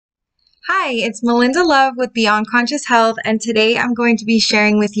Hi, it's Melinda Love with Beyond Conscious Health, and today I'm going to be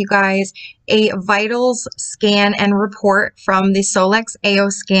sharing with you guys a vitals scan and report from the Solex AO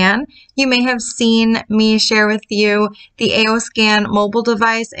scan. You may have seen me share with you the AO scan mobile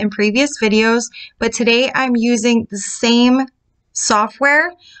device in previous videos, but today I'm using the same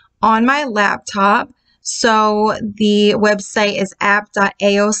software on my laptop. So the website is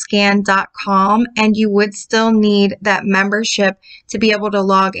app.aoscan.com, and you would still need that membership to be able to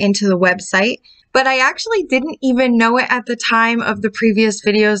log into the website. But I actually didn't even know it at the time of the previous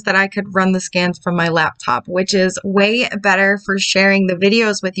videos that I could run the scans from my laptop, which is way better for sharing the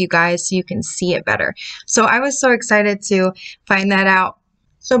videos with you guys so you can see it better. So I was so excited to find that out.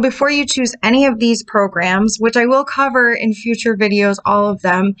 So before you choose any of these programs, which I will cover in future videos, all of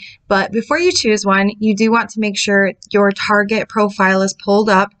them, but before you choose one, you do want to make sure your target profile is pulled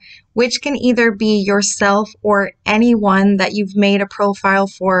up, which can either be yourself or anyone that you've made a profile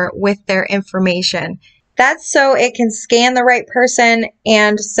for with their information. That's so it can scan the right person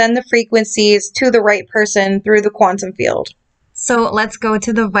and send the frequencies to the right person through the quantum field. So let's go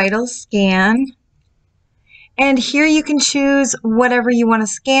to the vital scan. And here you can choose whatever you want to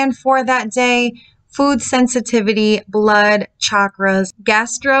scan for that day: food sensitivity, blood, chakras,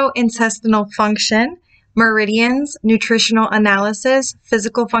 gastrointestinal function, meridians, nutritional analysis,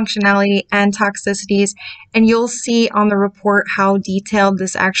 physical functionality, and toxicities. And you'll see on the report how detailed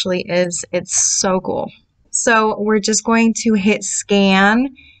this actually is. It's so cool. So we're just going to hit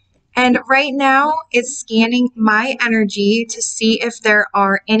scan. And right now it's scanning my energy to see if there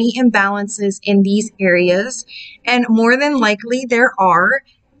are any imbalances in these areas. And more than likely there are.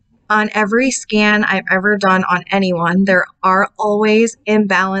 On every scan I've ever done on anyone, there are always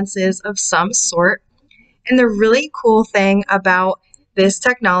imbalances of some sort. And the really cool thing about this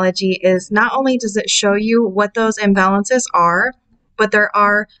technology is not only does it show you what those imbalances are, but there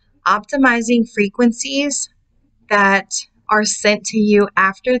are optimizing frequencies that are sent to you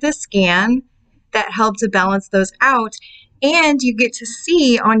after the scan that help to balance those out. And you get to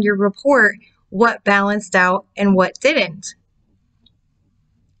see on your report what balanced out and what didn't.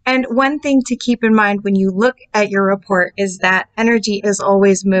 And one thing to keep in mind when you look at your report is that energy is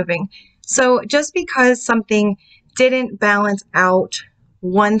always moving. So just because something didn't balance out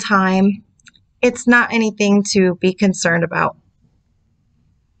one time, it's not anything to be concerned about.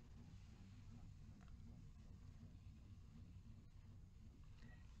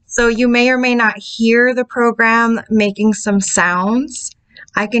 So you may or may not hear the program making some sounds.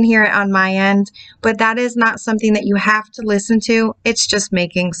 I can hear it on my end, but that is not something that you have to listen to. It's just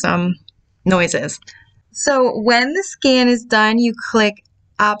making some noises. So when the scan is done, you click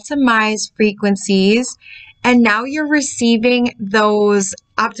Optimize Frequencies, and now you're receiving those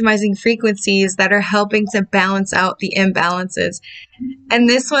optimizing frequencies that are helping to balance out the imbalances. And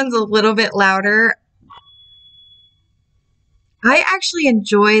this one's a little bit louder. I actually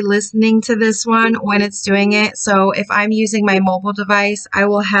enjoy listening to this one when it's doing it. So if I'm using my mobile device, I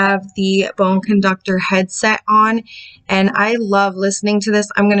will have the bone conductor headset on, and I love listening to this.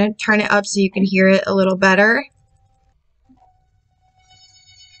 I'm going to turn it up so you can hear it a little better.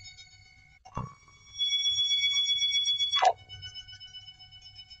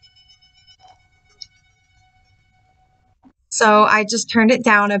 So I just turned it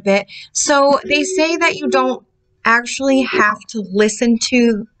down a bit. So they say that you don't actually have to listen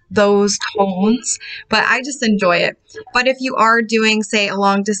to those tones, but I just enjoy it. But if you are doing, say, a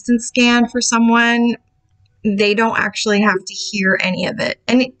long distance scan for someone, they don't actually have to hear any of it,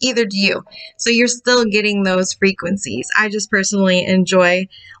 and either do you. So you're still getting those frequencies. I just personally enjoy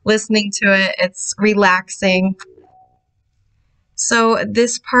listening to it. It's relaxing. So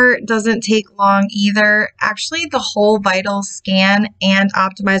this part doesn't take long either. Actually, the whole vital scan and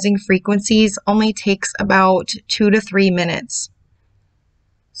optimizing frequencies only takes about 2 to 3 minutes.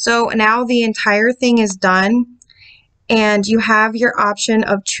 So now the entire thing is done, and you have your option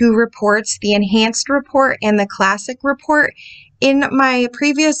of 2 reports, the enhanced report and the classic report. In my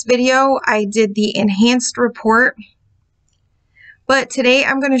previous video, I did the enhanced report, but today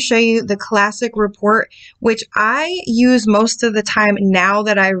I'm going to show you the classic report, which I use most of the time now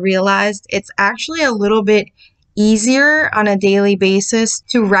that I realized it's actually a little bit easier on a daily basis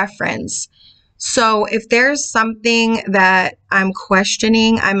to reference. So if there's something that I'm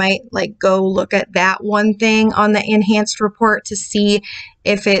questioning, I might go look at that one thing on the enhanced report to see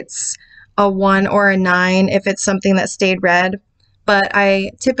if it's a 1 or a 9, if it's something that stayed red. But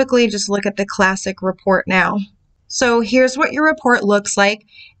I typically just look at the classic report now. So here's what your report looks like,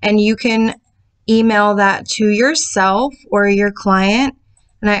 and you can email that to yourself or your client,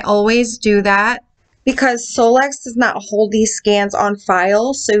 and I always do that. because Solex does not hold these scans on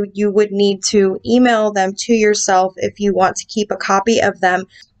file, so you would need to email them to yourself if you want to keep a copy of them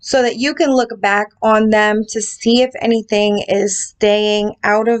so that you can look back on them to see if anything is staying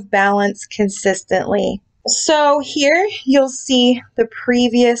out of balance consistently. So here you'll see the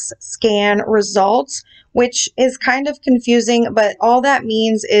previous scan results, which is kind of confusing, but all that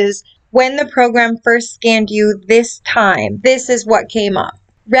means is when the program first scanned you this time, this is what came up.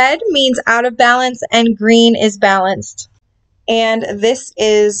 Red means out of balance and green is balanced. And this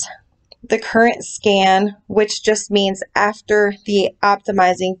is the current scan, which just means after the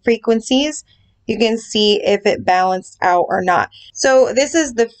optimizing frequencies, you can see if it balanced out or not. So this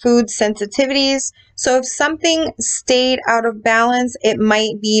is the food sensitivities. So if something stayed out of balance, it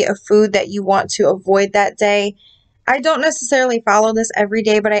might be a food that you want to avoid that day. I don't necessarily follow this every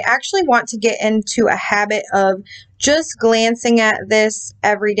day, but I actually want to get into a habit of just glancing at this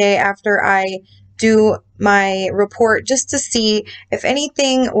every day after I do my report, just to see if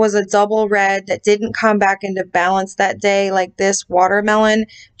anything was a double red that didn't come back into balance that day, like this watermelon.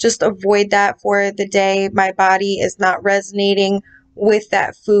 Just avoid that for the day. My body is not resonating with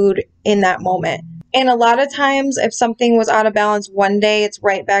that food in that moment. And a lot of times, if something was out of balance one day, it's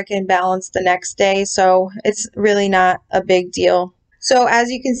right back in balance the next day. So it's really not a big deal. So as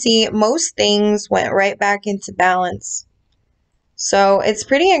you can see, most things went right back into balance. So it's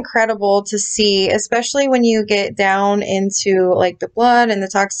pretty incredible to see, especially when you get down into like the blood and the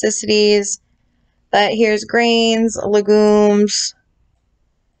toxicities. But here's grains, legumes.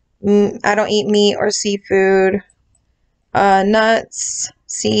 I don't eat meat or seafood. Nuts,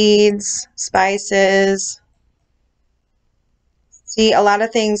 seeds, spices. See, a lot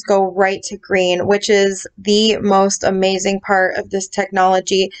of things go right to green, which is the most amazing part of this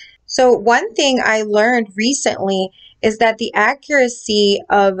technology. So one thing I learned recently is that the accuracy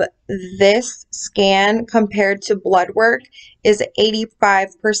of this scan compared to blood work is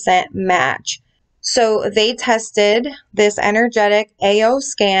 85% match. So they tested this energetic AO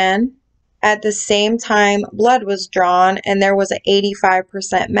scan at the same time blood was drawn, and there was an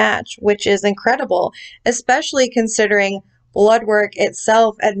 85% match, which is incredible, especially considering blood work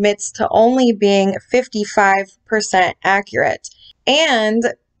itself admits to only being 55% accurate. And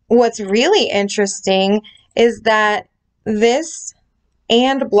what's really interesting is that this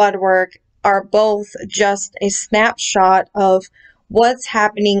and blood work are both just a snapshot of what's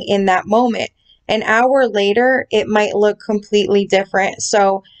happening in that moment. An hour later, it might look completely different.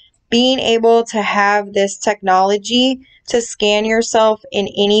 So being able to have this technology to scan yourself in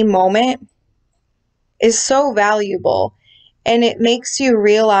any moment is so valuable. And it makes you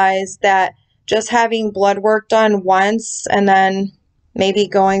realize that just having blood work done once and then maybe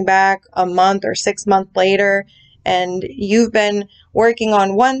going back a month or 6 months later, and you've been working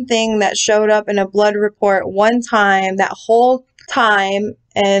on one thing that showed up in a blood report one time, that whole time,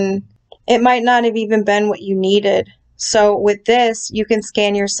 and it might not have even been what you needed. So with this, you can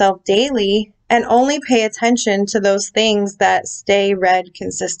scan yourself daily and only pay attention to those things that stay red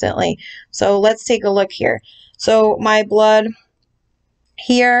consistently. So let's take a look here. So my blood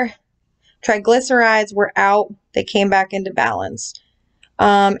here, triglycerides were out, they came back into balance.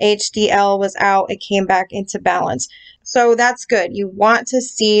 HDL was out, it came back into balance. So that's good. You want to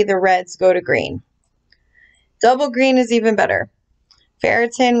see the reds go to green. Double green is even better.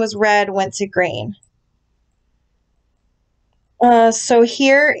 Ferritin was red, went to green. So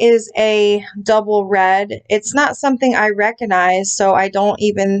here is a double red. It's not something I recognize, so I don't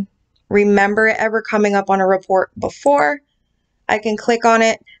even remember it ever coming up on a report before. I can click on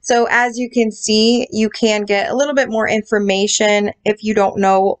it. So as you can see, you can get a little bit more information if you don't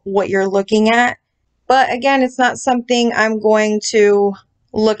know what you're looking at. But again, it's not something I'm going to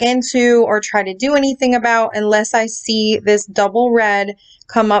look into or try to do anything about unless I see this double red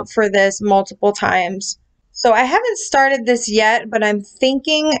come up for this multiple times. So I haven't started this yet, but I'm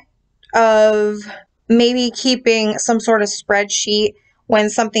thinking of maybe keeping some sort of spreadsheet. When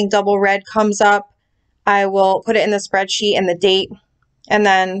something double red comes up, I will put it in the spreadsheet and the date, and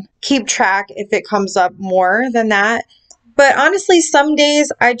then keep track if it comes up more than that. But honestly, some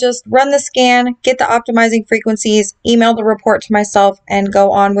days I just run the scan, get the optimizing frequencies, email the report to myself, and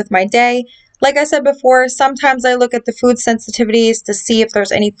go on with my day. Like I said before, sometimes I look at the food sensitivities to see if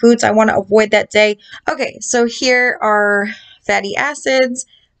there's any foods I want to avoid that day. Okay, so here are fatty acids.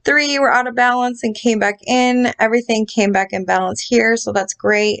 3 were out of balance and came back in. Everything came back in balance here, so that's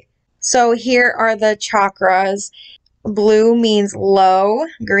great. So here are the chakras. Blue means low,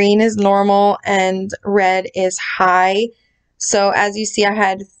 green is normal, and red is high. So as you see, I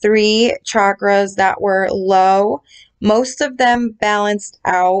had 3 chakras that were low. Most of them balanced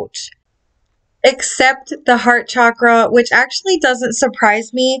out. except the heart chakra, which actually doesn't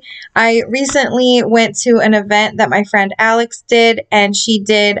surprise me. I recently went to an event that my friend Alex did, and she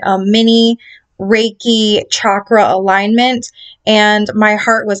did a mini Reiki chakra alignment, and my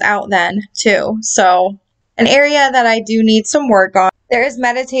heart was out then too. So, an area that I do need some work on. There is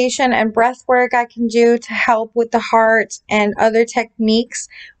meditation and breath work I can do to help with the heart and other techniques,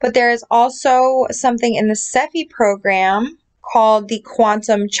 but there is also something in the Cephi program called the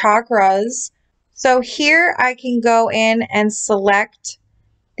Quantum Chakras. So here I can go in and select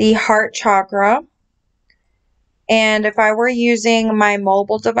the heart chakra. And if I were using my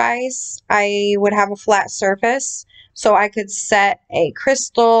mobile device, I would have a flat surface. So I could set a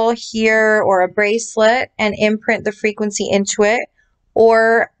crystal here or a bracelet and imprint the frequency into it.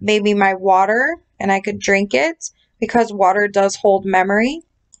 Or maybe my water, and I could drink it because water does hold memory.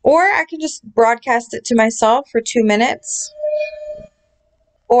 Or I can just broadcast it to myself for 2 minutes.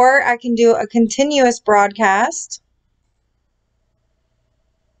 Or I can do a continuous broadcast.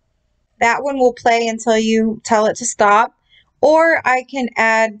 That one will play until you tell it to stop. Or I can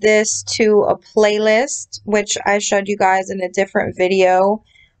add this to a playlist, which I showed you guys in a different video.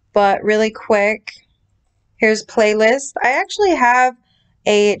 But really quick, here's playlist. I actually have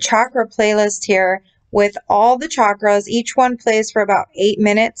a chakra playlist here with all the chakras. Each one plays for about 8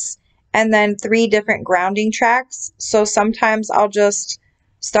 minutes and then 3 different grounding tracks. So sometimes I'll just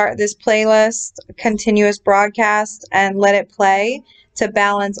start this playlist, continuous broadcast, and let it play to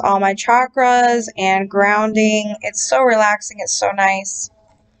balance all my chakras and grounding. It's so relaxing. It's so nice.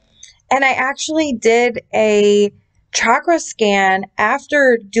 And I actually did a chakra scan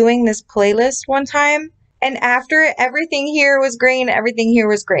after doing this playlist one time. And after it, everything here was green, everything here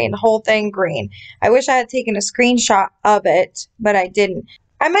was green, the whole thing green. I wish I had taken a screenshot of it, but I didn't.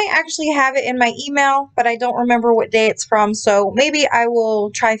 I might actually have it in my email, but I don't remember what day it's from, so maybe I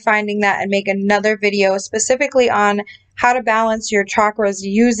will try finding that and make another video specifically on how to balance your chakras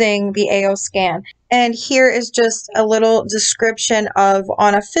using the AO scan. And here is just a little description of,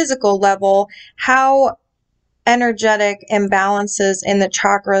 on a physical level, how energetic imbalances in the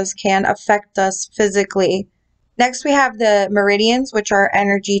chakras can affect us physically. Next, we have the meridians, which are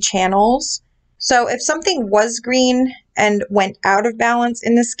energy channels. So if something was green and went out of balance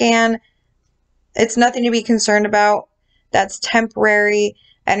in the scan, it's nothing to be concerned about. That's temporary.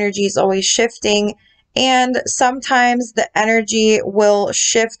 Energy is always shifting. And sometimes the energy will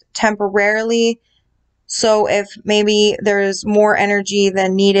shift temporarily. So if maybe there's more energy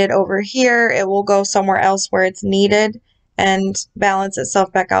than needed over here, it will go somewhere else where it's needed and balance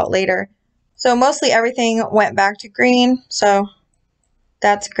itself back out later. So mostly everything went back to green, so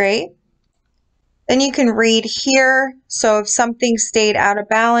that's great. Then you can read here. So if something stayed out of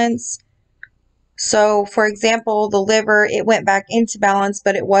balance, so for example, the liver, it went back into balance,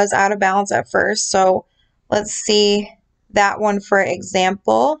 but it was out of balance at first. So let's see that one for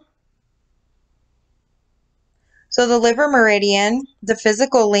example. So the liver meridian, the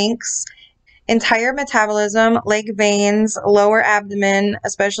physical links, entire metabolism, leg veins, lower abdomen,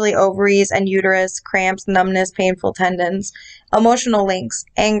 especially ovaries and uterus, cramps, numbness, painful tendons, emotional links,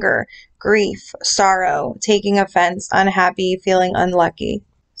 anger, grief, sorrow, taking offense, unhappy, feeling unlucky.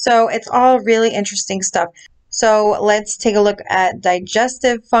 So it's all really interesting stuff. So let's take a look at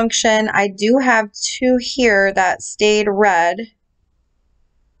digestive function. I do have 2 here that stayed red.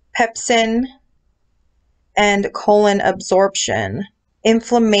 Pepsin and colon absorption.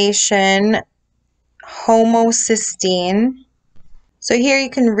 Inflammation, homocysteine. So here you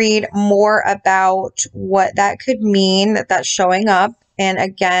can read more about what that could mean, that that's showing up, and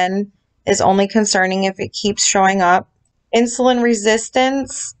again is only concerning if it keeps showing up. Insulin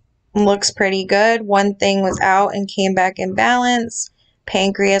resistance looks pretty good. One thing was out and came back in balance.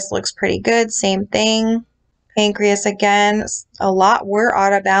 Pancreas looks pretty good, same thing. Pancreas again, a lot were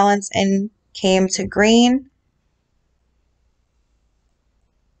out of balance and came to green.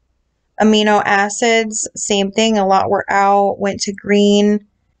 Amino acids, same thing, a lot were out, went to green.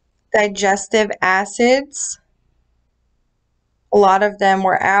 Digestive acids, a lot of them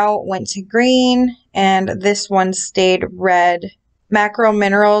were out, went to green, and this one stayed red. Macro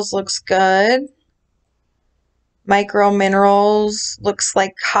minerals looks good. Micro minerals looks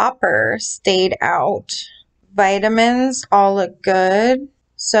like copper stayed out. Vitamins all look good.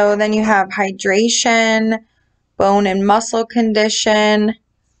 So then you have hydration, bone and muscle condition,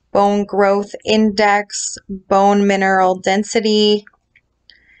 bone growth index, bone mineral density,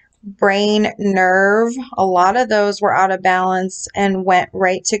 brain nerve. A lot of those were out of balance and went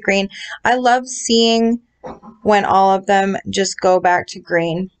right to green. I love seeing when all of them just go back to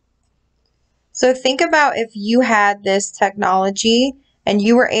green. So think about if you had this technology and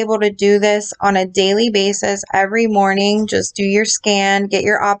you were able to do this on a daily basis every morning, just do your scan, get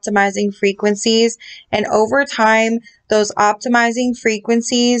your optimizing frequencies, and over time, those optimizing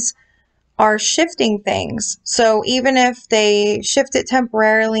frequencies are shifting things. So even if they shift it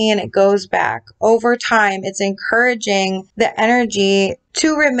temporarily and it goes back, over time, it's encouraging the energy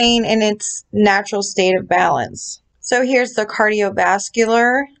to remain in its natural state of balance. So here's the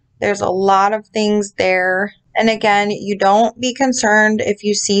cardiovascular. There's a lot of things there. And again, you don't be concerned if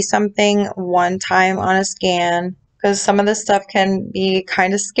you see something one time on a scan, because some of this stuff can be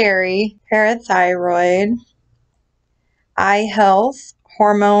kind of scary. Parathyroid, eye health,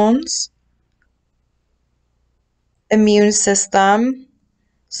 hormones, immune system,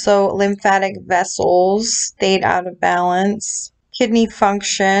 so lymphatic vessels stayed out of balance, kidney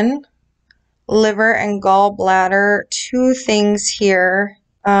function, liver and gallbladder, two things here,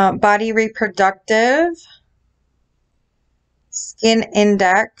 body reproductive, skin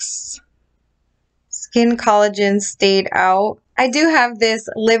index, skin collagen stayed out. I do have this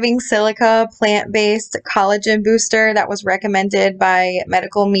Living Silica plant-based collagen booster that was recommended by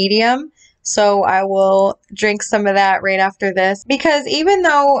Medical Medium. So I will drink some of that right after this, because even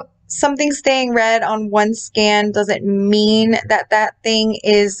though something staying red on one scan doesn't mean that that thing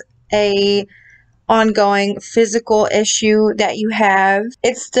is a ongoing physical issue that you have,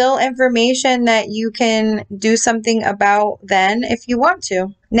 it's still information that you can do something about then if you want to.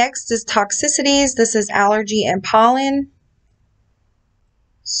 Next is toxicities. This is allergy and pollen.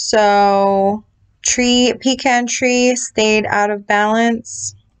 So pecan tree stayed out of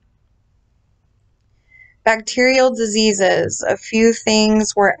balance. Bacterial diseases, a few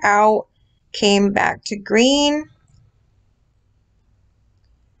things were out, came back to green.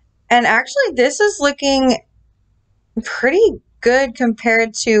 And actually, this is looking pretty good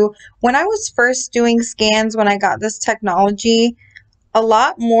compared to when I was first doing scans when I got this technology. A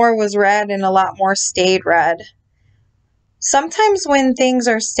lot more was red and a lot more stayed red. Sometimes when things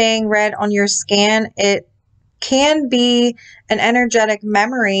are staying red on your scan, it can be an energetic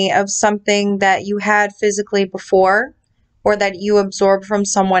memory of something that you had physically before or that you absorbed from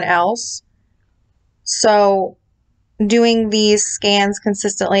someone else. So doing these scans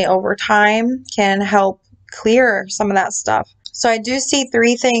consistently over time can help clear some of that stuff. So I do see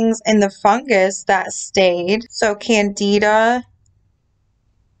three things in the fungus that stayed. So Candida,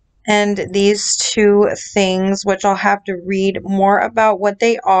 and these two things, which I'll have to read more about what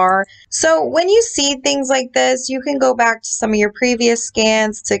they are. So when you see things like this, you can go back to some of your previous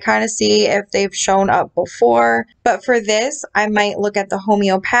scans to kind of see if they've shown up before. But for this, I might look at the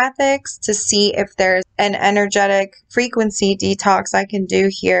homeopathics to see if there's an energetic frequency detox I can do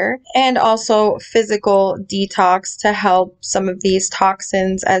here, and also physical detox to help some of these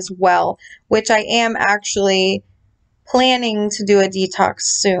toxins as well, which I am actually planning to do a detox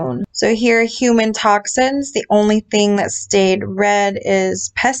soon. So here, human toxins, the only thing that stayed red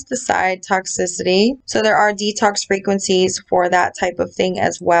is pesticide toxicity. So there are detox frequencies for that type of thing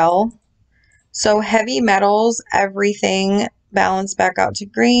as well. So heavy metals, everything balanced back out to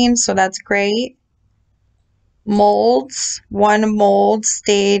green, so that's great. Molds, one mold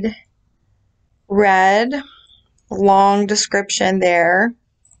stayed red. Long description there.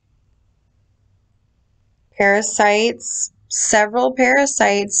 Parasites, several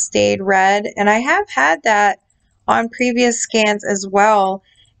parasites stayed red, and I have had that on previous scans as well,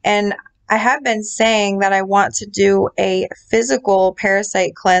 and I have been saying that I want to do a physical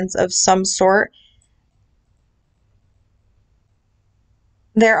parasite cleanse of some sort.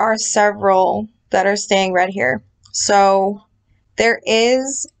 There are several that are staying red here. So there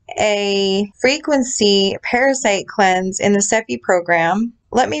is a frequency parasite cleanse in the CEPI program.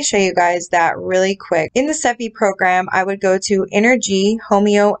 Let me show you guys that really quick. In the CEPI program, I would go to Energy,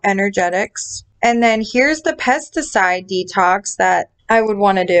 Homeo Energetics, and then here's the pesticide detox that I would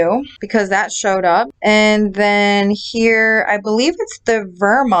want to do because that showed up. And then here, I believe it's the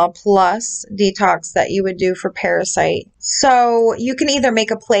Verma Plus detox that you would do for parasite. So you can either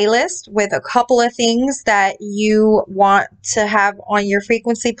make a playlist with a couple of things that you want to have on your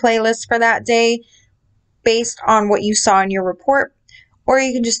frequency playlist for that day based on what you saw in your report, or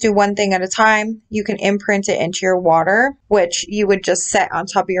you can just do one thing at a time. You can imprint it into your water, which you would just set on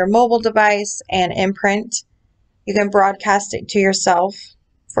top of your mobile device and imprint. You can broadcast it to yourself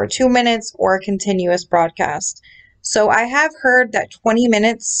for 2 minutes or a continuous broadcast. So I have heard that 20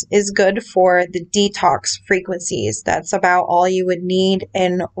 minutes is good for the detox frequencies. That's about all you would need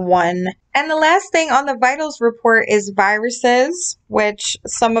in one. And the last thing on the vitals report is viruses, which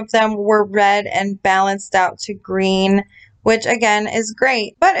some of them were red and balanced out to green, which again is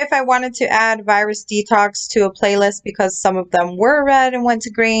great. But if I wanted to add virus detox to a playlist because some of them were red and went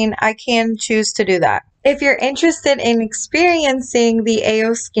to green, I can choose to do that. If you're interested in experiencing the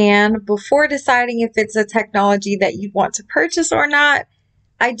AO scan before deciding if it's a technology that you'd want to purchase or not,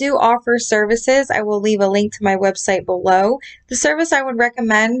 I do offer services. I will leave a link to my website below. The service I would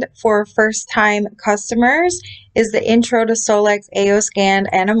recommend for first-time customers is the Intro to Solex AO scan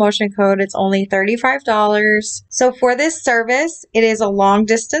and a motion code. It's only $35. So for this service, it is a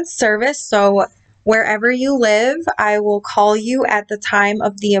long-distance service. So wherever you live, I will call you at the time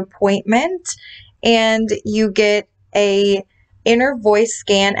of the appointment, and you get a inner voice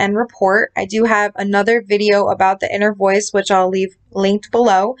scan and report. I do have another video about the inner voice, which I'll leave linked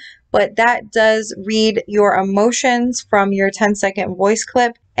below, but that does read your emotions from your 10-second voice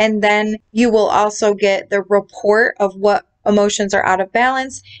clip, and then you will also get the report of what emotions are out of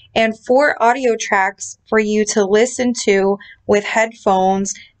balance and 4 audio tracks for you to listen to with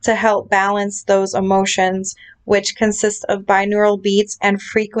headphones to help balance those emotions, which consist of binaural beats and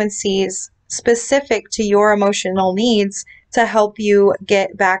frequencies specific to your emotional needs to help you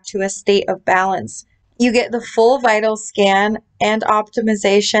get back to a state of balance. You get the full vital scan and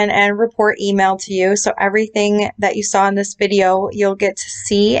optimization and report emailed to you. So everything that you saw in this video, you'll get to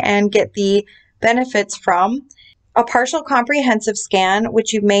see and get the benefits from. A partial comprehensive scan,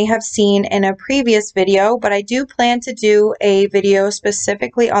 which you may have seen in a previous video, but I do plan to do a video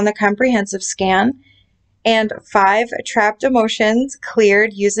specifically on the comprehensive scan. And 5 trapped emotions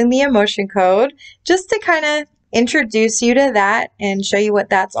cleared using the emotion code, just to kind of introduce you to that and show you what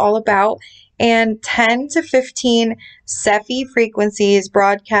that's all about. And 10 to 15 Cepheid frequencies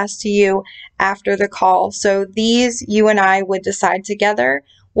broadcast to you after the call. So these, you and I would decide together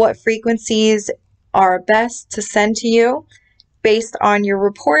what frequencies are best to send to you based on your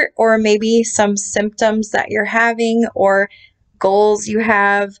report, or maybe some symptoms that you're having or goals you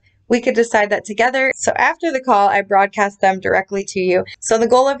have. We could decide that together. So after the call, I broadcast them directly to you. So the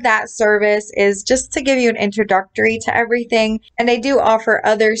goal of that service is just to give you an introductory to everything. And I do offer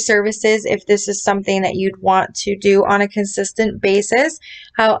other services if this is something that you'd want to do on a consistent basis.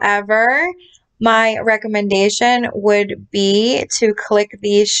 However, my recommendation would be to click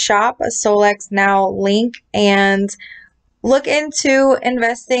the Shop Solex Now link and look into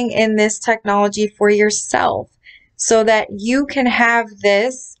investing in this technology for yourself so that you can have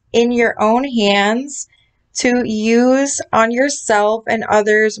this in your own hands to use on yourself and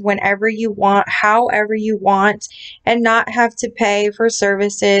others whenever you want, however you want, and not have to pay for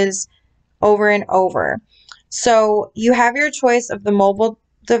services over and over. So you have your choice of the mobile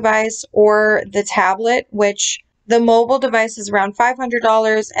device or the tablet, which the mobile device is around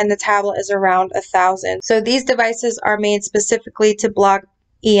 $500 and the tablet is around $1,000. So these devices are made specifically to block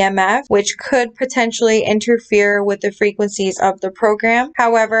EMF, which could potentially interfere with the frequencies of the program.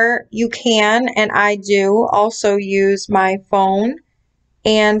 However, you can, and I do, also use my phone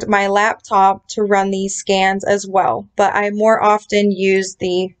and my laptop to run these scans as well, but I more often use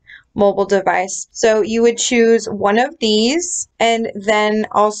the mobile device. So you would choose one of these, and then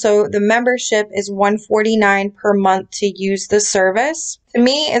also the membership is $149 per month to use the service. To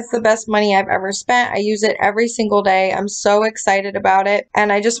me, it's the best money I've ever spent. I use it every single day. I'm so excited about it,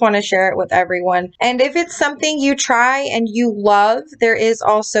 and I just want to share it with everyone. And if it's something you try and you love, there is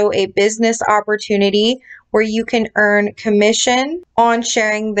also a business opportunity where you can earn commission on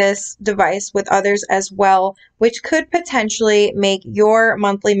sharing this device with others as well, which could potentially make your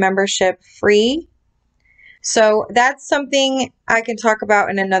monthly membership free. So that's something I can talk about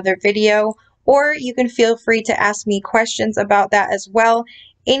in another video, or you can feel free to ask me questions about that as well.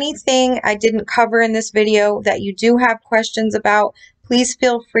 Anything I didn't cover in this video that you do have questions about, please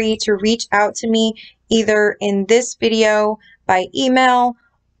feel free to reach out to me either in this video, by email,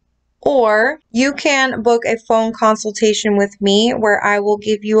 or you can book a phone consultation with me where I will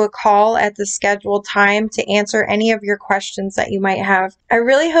give you a call at the scheduled time to answer any of your questions that you might have. I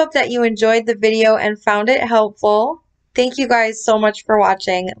really hope that you enjoyed the video and found it helpful. Thank you guys so much for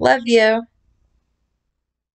watching. Love you.